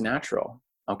 Fear is natural.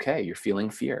 Okay, you're feeling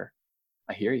fear.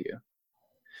 I hear you.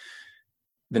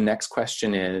 The next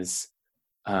question is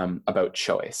about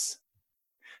choice.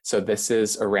 So this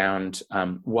is around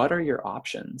what are your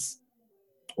options,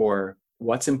 or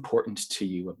what's important to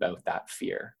you about that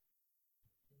fear?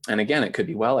 And again, it could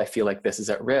be, well, I feel like this is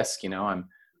at risk.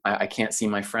 I can't see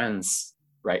my friends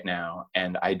right now,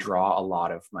 and I draw a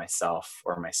lot of myself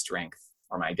or my strength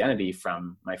or my identity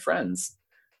from my friends.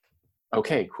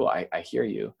 Okay, cool. I hear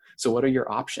you. So what are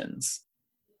your options?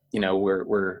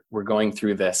 We're going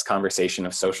through this conversation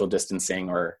of social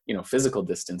distancing, or physical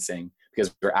distancing,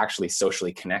 because we're actually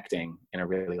socially connecting in a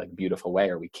really like beautiful way,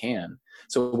 or we can.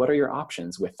 So what are your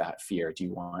options with that fear? Do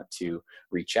you want to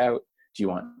reach out? Do you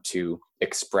want to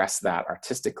express that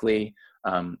artistically?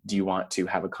 Do you want to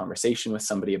have a conversation with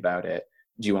somebody about it?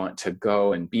 Do you want to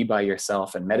go and be by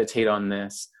yourself and meditate on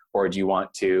this? Or do you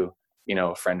want to,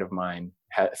 a friend of mine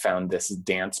found this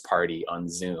dance party on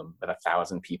Zoom with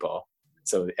 1,000 people.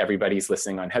 So everybody's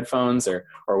listening on headphones or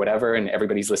whatever, and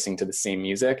everybody's listening to the same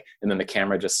music. And then the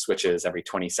camera just switches every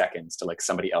 20 seconds to like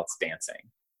somebody else dancing.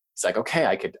 It's like, okay,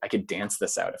 I could dance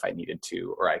this out if I needed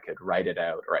to, or I could write it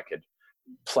out, or I could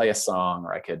play a song,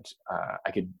 or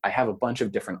I have a bunch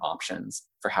of different options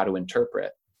for how to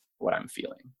interpret what I'm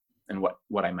feeling and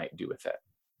what I might do with it.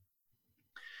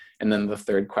 And then the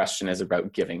third question is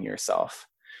about giving yourself,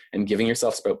 and giving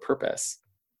yourself is about purpose.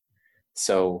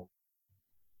 So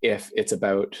if it's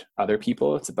about other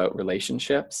people, it's about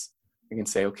relationships, you can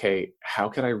say, okay, how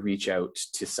could I reach out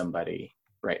to somebody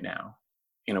right now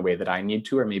in a way that I need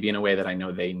to, or maybe in a way that I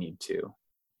know they need to?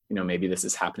 Maybe this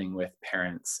is happening with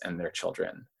parents and their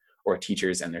children, or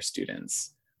teachers and their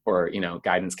students, or,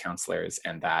 guidance counselors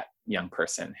and that young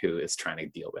person who is trying to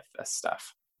deal with this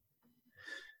stuff.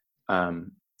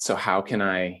 So how can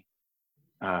I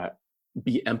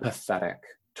be empathetic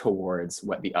towards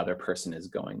what the other person is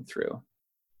going through?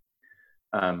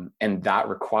 And that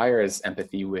requires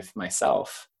empathy with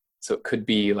myself. So it could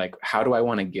be like, how do I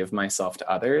want to give myself to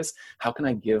others? How can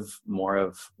I give more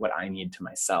of what I need to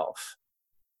myself?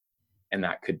 And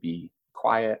that could be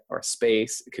quiet or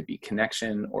space. It could be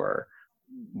connection or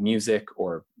music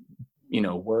or,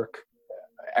 work,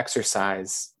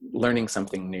 exercise, learning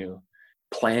something new,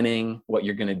 planning what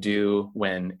you're going to do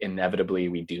when inevitably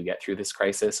we do get through this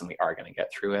crisis, and we are going to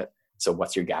get through it. So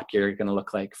what's your gap year going to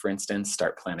look like, for instance?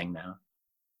 Start planning now.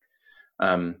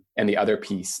 And the other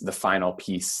piece, the final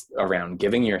piece around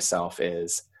giving yourself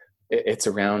is it's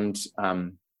around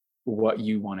what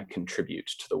you want to contribute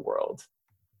to the world.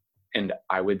 And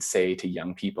I would say to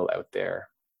young people out there,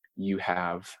 you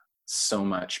have so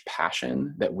much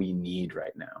passion that we need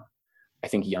right now. I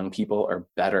think young people are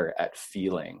better at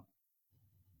feeling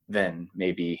than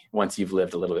maybe once you've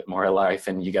lived a little bit more life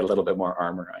and you get a little bit more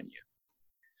armor on you.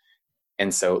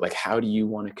 And so, like, how do you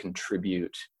want to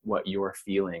contribute what you're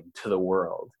feeling to the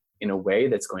world in a way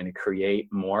that's going to create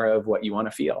more of what you want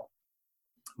to feel?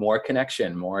 More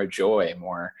connection, more joy,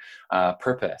 more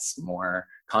purpose, more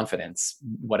confidence,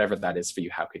 whatever that is for you.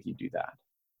 How could you do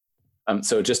that?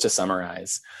 So just to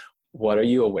summarize, what are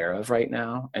you aware of right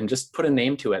now? And just put a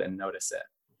name to it and notice it.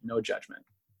 No judgment.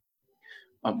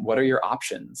 What are your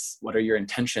options? What are your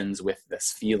intentions with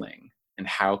this feeling? And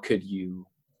how could you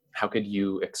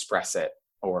express it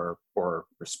or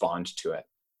respond to it?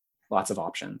 Lots of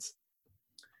options.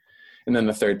 And then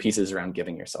the third piece is around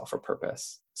giving yourself a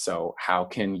purpose. So how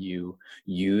can you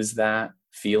use that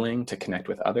feeling to connect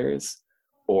with others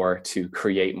or to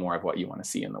create more of what you want to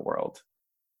see in the world?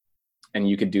 And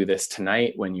you could do this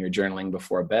tonight when you're journaling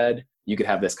before bed. You could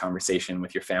have this conversation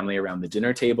with your family around the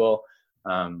dinner table.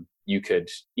 You could,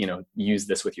 use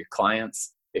this with your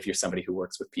clients if you're somebody who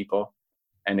works with people.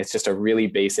 And it's just a really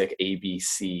basic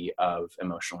ABC of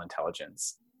emotional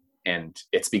intelligence. And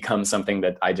it's become something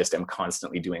that I just am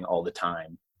constantly doing all the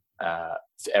time,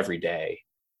 every day,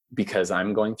 because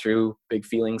I'm going through big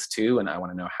feelings too. And I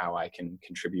want to know how I can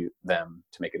contribute them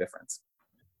to make a difference.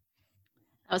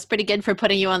 That was pretty good for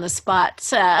putting you on the spot.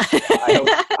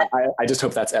 I just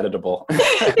hope that's editable.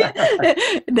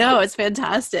 No, it's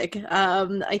fantastic.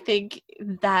 I think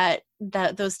that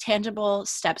those tangible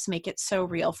steps make it so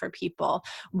real for people,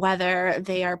 whether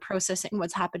they are processing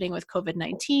what's happening with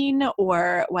COVID-19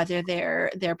 or whether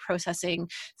they're processing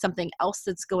something else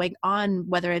that's going on,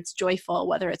 whether it's joyful,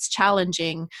 whether it's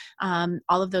challenging.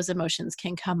 All of those emotions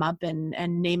can come up,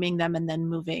 and naming them and then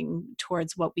moving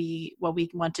towards what we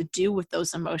want to do with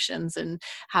those emotions, and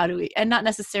not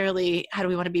necessarily how do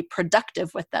we want to be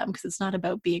productive with them, because it's not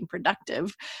about being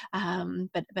productive,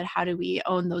 but how do we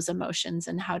own those emotions,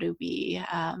 and how do we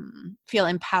feel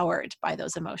empowered by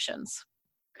those emotions?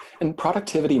 And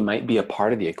productivity might be a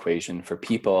part of the equation for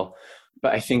people,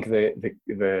 but I think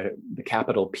the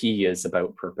capital P is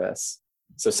about purpose.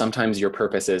 So sometimes your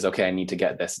purpose is, okay, I need to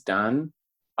get this done.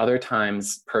 Other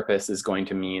times purpose is going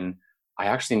to mean I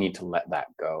actually need to let that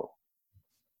go,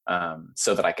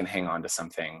 so that I can hang on to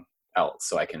something else.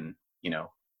 So I can,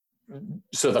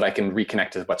 so that I can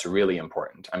reconnect to what's really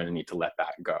important. I'm going to need to let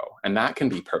that go. And that can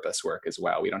be purpose work as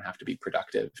well. We don't have to be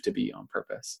productive to be on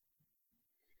purpose.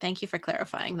 Thank you for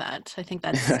clarifying that. I think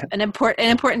that's an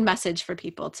important message for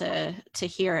people to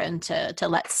hear and to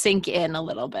let sink in a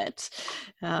little bit.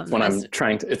 When I'm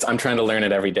trying to learn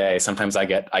it every day. Sometimes I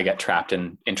get trapped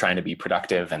in trying to be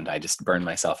productive, and I just burn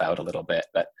myself out a little bit.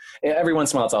 But every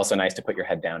once in a while, it's also nice to put your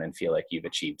head down and feel like you've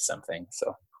achieved something.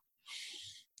 So.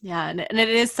 Yeah, and it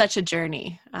is such a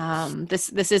journey.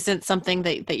 This isn't something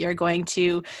that you're going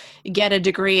to get a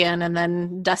degree in and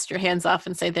then dust your hands off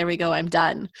and say, "There we go, I'm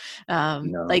done."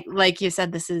 No. Like you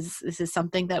said, this is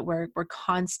something that we're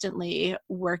constantly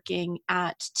working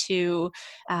at to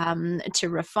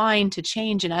refine, to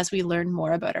change, and as we learn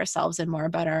more about ourselves and more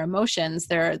about our emotions,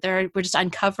 we're just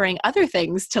uncovering other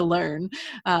things to learn,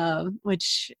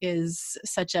 which is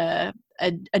such a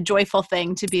joyful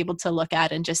thing to be able to look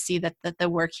at and just see that the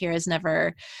work here is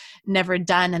never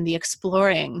done, and the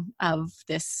exploring of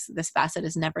this facet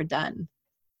is never done.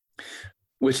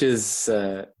 Which is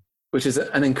an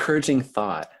encouraging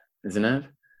thought, isn't it?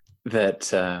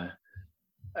 That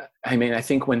I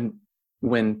think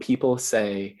when people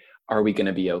say, "Are we going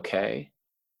to be okay?"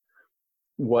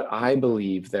 what I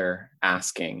believe they're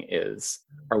asking is,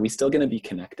 "Are we still going to be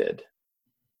connected?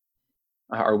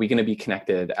 Are we going to be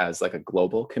connected as like a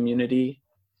global community?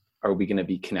 Are we going to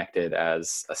be connected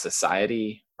as a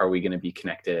society? Are we going to be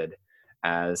connected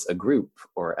as a group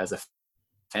or as a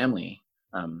family?"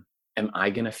 am I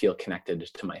going to feel connected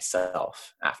to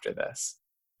myself after this?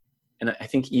 And I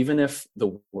think even if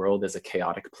the world is a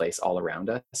chaotic place all around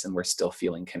us and we're still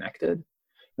feeling connected,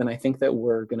 then I think that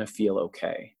we're going to feel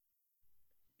okay.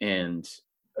 And,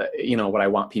 what I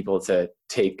want people to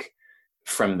take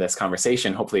from this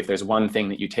conversation, hopefully, if there's one thing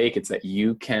that you take, it's that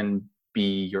you can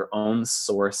be your own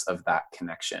source of that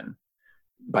connection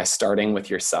by starting with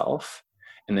yourself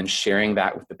and then sharing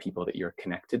that with the people that you're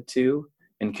connected to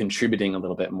and contributing a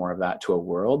little bit more of that to a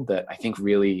world that I think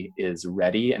really is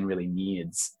ready and really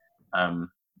needs a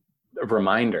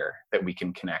reminder that we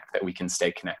can connect, that we can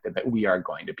stay connected, that we are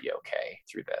going to be okay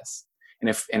through this.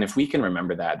 And if we can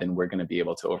remember that, then we're going to be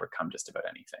able to overcome just about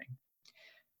anything.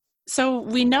 So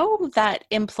we know that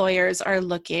employers are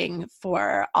looking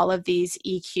for all of these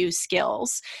EQ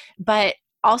skills, but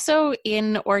also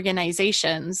in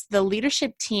organizations, the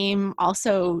leadership team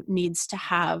also needs to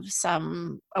have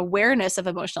some awareness of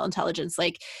emotional intelligence.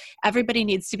 Like everybody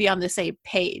needs to be on the same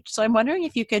page. So I'm wondering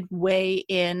if you could weigh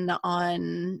in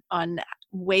on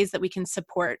ways that we can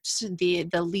support the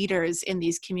leaders in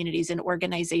these communities, in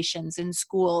organizations, in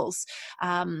schools,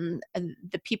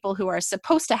 the people who are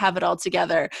supposed to have it all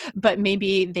together, but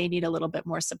maybe they need a little bit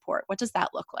more support. What does that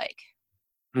look like?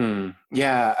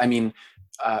 Yeah, I mean,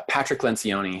 Patrick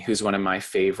Lencioni, who's one of my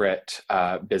favorite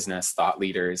business thought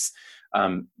leaders,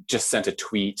 just sent a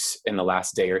tweet in the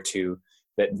last day or two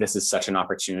that this is such an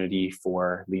opportunity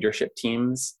for leadership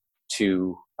teams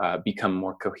to become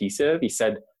more cohesive. He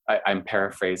said, I'm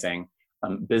paraphrasing,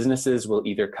 businesses will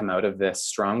either come out of this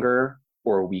stronger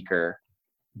or weaker,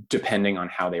 depending on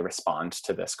how they respond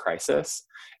to this crisis.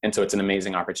 And so it's an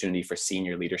amazing opportunity for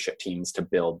senior leadership teams to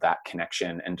build that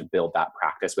connection and to build that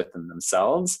practice within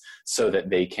themselves so that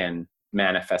they can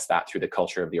manifest that through the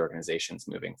culture of the organizations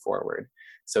moving forward.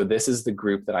 So this is the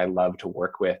group that I love to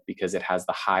work with because it has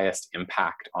the highest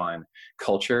impact on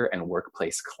culture and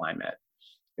workplace climate.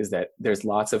 Is that there's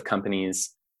lots of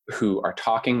companies who are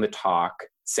talking the talk,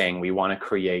 saying we want to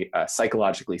create a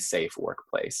psychologically safe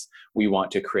workplace. We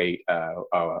want to create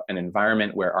an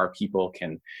environment where our people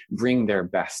can bring their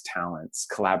best talents,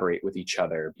 collaborate with each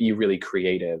other, be really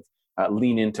creative,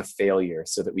 lean into failure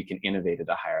so that we can innovate at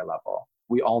a higher level.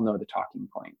 We all know the talking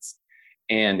points.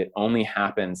 And it only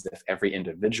happens if every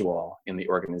individual in the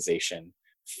organization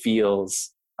feels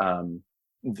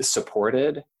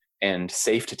supported and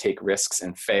safe to take risks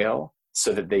and fail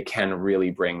so that they can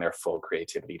really bring their full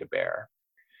creativity to bear.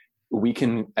 We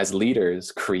can, as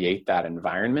leaders, create that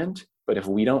environment, but if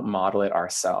we don't model it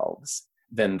ourselves,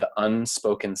 then the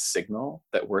unspoken signal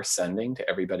that we're sending to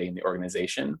everybody in the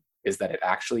organization is that it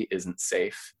actually isn't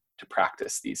safe to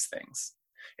practice these things.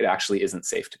 It actually isn't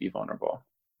safe to be vulnerable.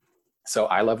 So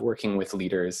I love working with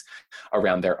leaders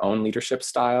around their own leadership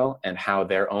style and how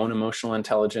their own emotional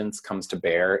intelligence comes to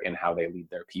bear in how they lead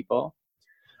their people.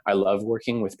 I love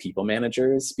working with people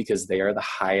managers because they are the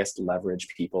highest leverage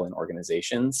people in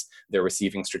organizations. They're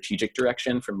receiving strategic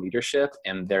direction from leadership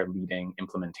and they're leading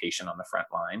implementation on the front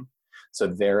line. So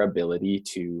their ability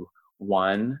to,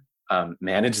 one,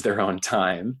 manage their own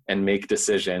time and make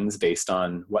decisions based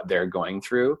on what they're going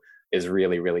through is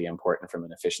really, really important from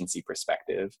an efficiency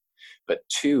perspective. But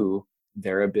two,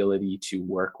 their ability to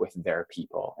work with their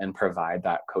people and provide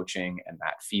that coaching and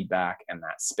that feedback and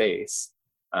that space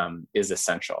is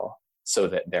essential so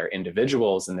that their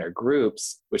individuals and their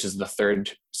groups, which is the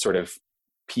third sort of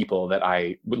people that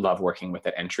I would love working with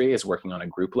at entry, is working on a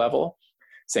group level,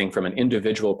 saying from an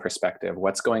individual perspective,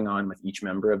 what's going on with each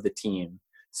member of the team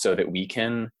so that we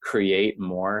can create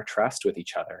more trust with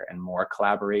each other and more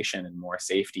collaboration and more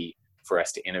safety for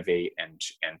us to innovate and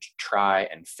try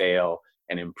and fail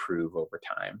and improve over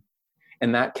time.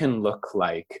 And that can look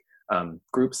like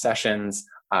group sessions.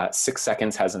 6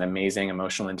 Seconds has an amazing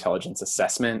emotional intelligence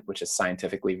assessment, which is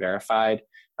scientifically verified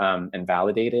and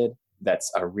validated.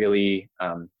 That's a really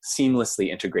seamlessly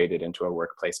integrated into a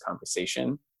workplace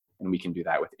conversation. And we can do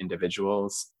that with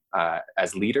individuals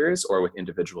as leaders or with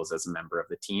individuals as a member of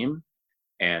the team.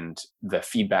 And the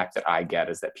feedback that I get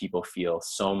is that people feel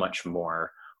so much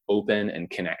more open and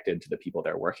connected to the people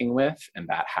they're working with. And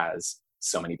that has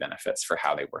so many benefits for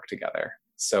how they work together.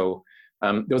 So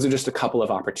those are just a couple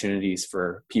of opportunities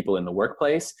for people in the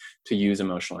workplace to use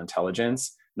emotional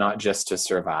intelligence, not just to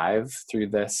survive through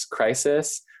this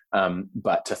crisis,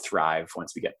 but to thrive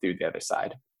once we get through the other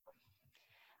side.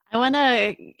 I want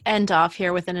to end off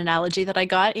here with an analogy that I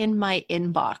got in my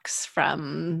inbox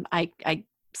from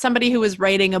somebody who was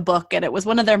writing a book, and it was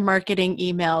one of their marketing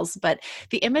emails, but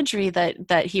the imagery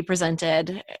that he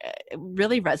presented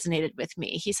really resonated with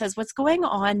me. He says, what's going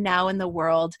on now in the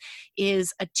world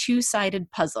is a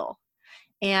two-sided puzzle.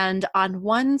 And on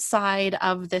one side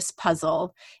of this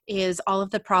puzzle is all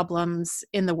of the problems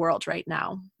in the world right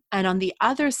now. And on the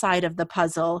other side of the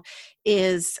puzzle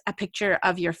is a picture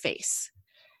of your face.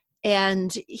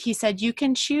 And he said, you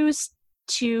can choose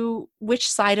to which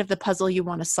side of the puzzle you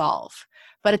want to solve,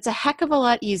 but it's a heck of a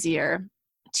lot easier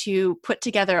to put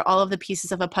together all of the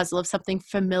pieces of a puzzle of something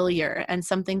familiar and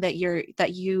something that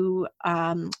you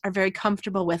are very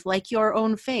comfortable with, like your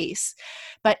own face.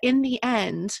 But in the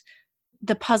end,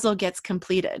 the puzzle gets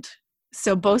completed.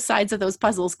 So both sides of those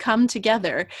puzzles come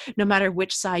together, no matter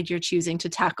which side you're choosing to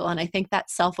tackle. And I think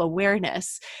that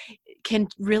self-awareness can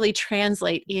really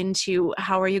translate into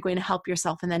how are you going to help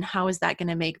yourself, and then how is that going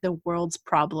to make the world's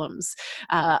problems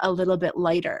a little bit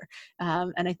lighter.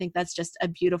 And I think that's just a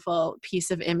beautiful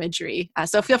piece of imagery.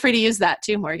 So feel free to use that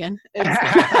too, Morgan.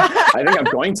 I think I'm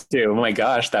going to. Oh my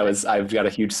gosh, I've got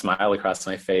a huge smile across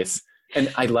my face. And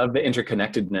I love the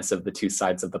interconnectedness of the two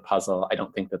sides of the puzzle. I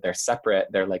don't think that they're separate.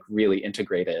 They're like really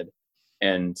integrated.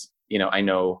 And, I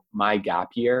know my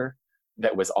gap year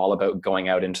that was all about going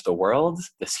out into the world,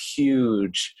 this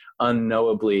huge,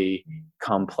 unknowably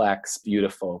complex,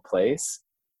 beautiful place,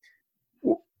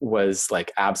 was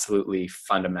like absolutely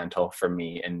fundamental for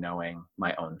me in knowing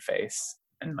my own face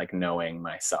and like knowing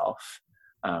myself,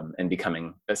 and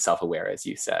becoming self-aware, as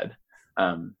you said.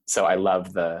 So I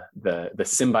love the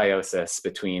symbiosis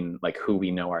between like who we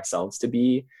know ourselves to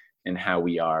be and how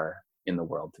we are in the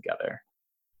world together.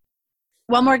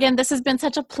 Well, Morgan, this has been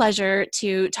such a pleasure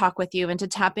to talk with you and to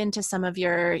tap into some of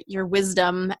your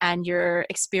wisdom and your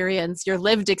experience, your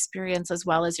lived experience, as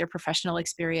well as your professional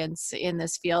experience in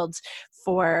this field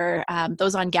for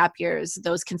those on gap years,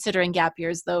 those considering gap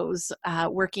years, those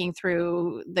working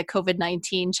through the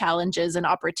COVID-19 challenges and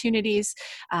opportunities.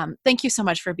 Thank you so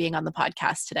much for being on the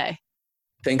podcast today.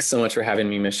 Thanks so much for having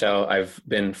me, Michelle. I've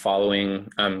been following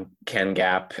Can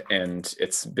Gap, and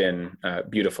it's been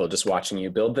beautiful just watching you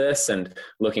build this and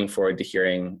looking forward to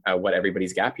hearing what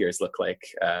everybody's gap years look like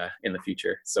in the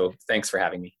future. So thanks for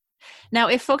having me. Now,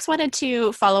 if folks wanted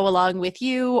to follow along with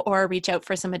you or reach out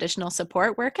for some additional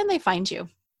support, where can they find you?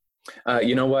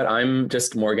 You know what? I'm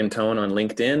just Morgan Toane on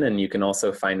LinkedIn, and you can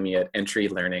also find me at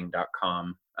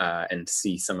entrylearning.com and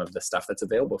see some of the stuff that's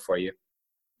available for you.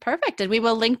 Perfect. And we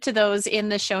will link to those in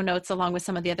the show notes along with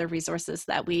some of the other resources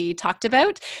that we talked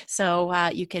about. So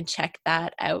you can check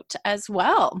that out as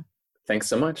well. Thanks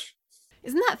so much.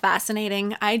 Isn't that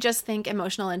fascinating? I just think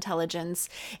emotional intelligence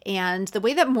and the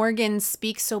way that Morgan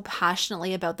speaks so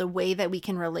passionately about the way that we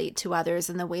can relate to others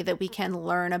and the way that we can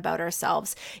learn about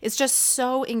ourselves is just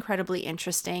so incredibly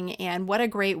interesting. And what a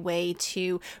great way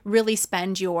to really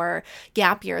spend your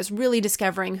gap years, really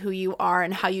discovering who you are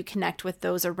and how you connect with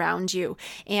those around you.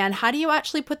 And how do you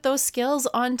actually put those skills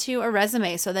onto a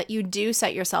resume so that you do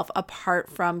set yourself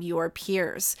apart from your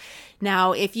peers?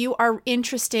 Now, if you are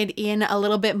interested in a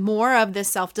little bit more of this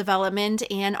self-development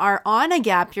and are on a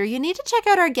gap year, you need to check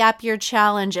out our gap year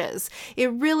challenges.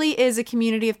 It really is a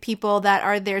community of people that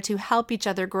are there to help each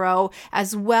other grow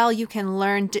as well. You can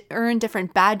learn to earn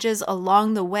different badges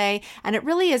along the way, and it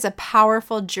really is a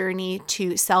powerful journey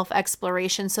to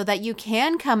self-exploration so that you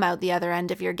can come out the other end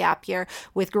of your gap year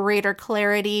with greater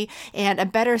clarity and a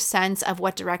better sense of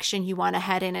what direction you want to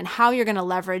head in and how you're going to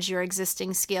leverage your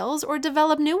existing skills or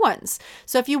develop new ones.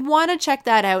 So if you want to check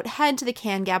that out, head to the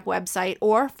CanGap website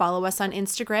or follow us on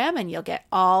Instagram and you'll get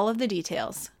all of the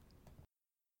details.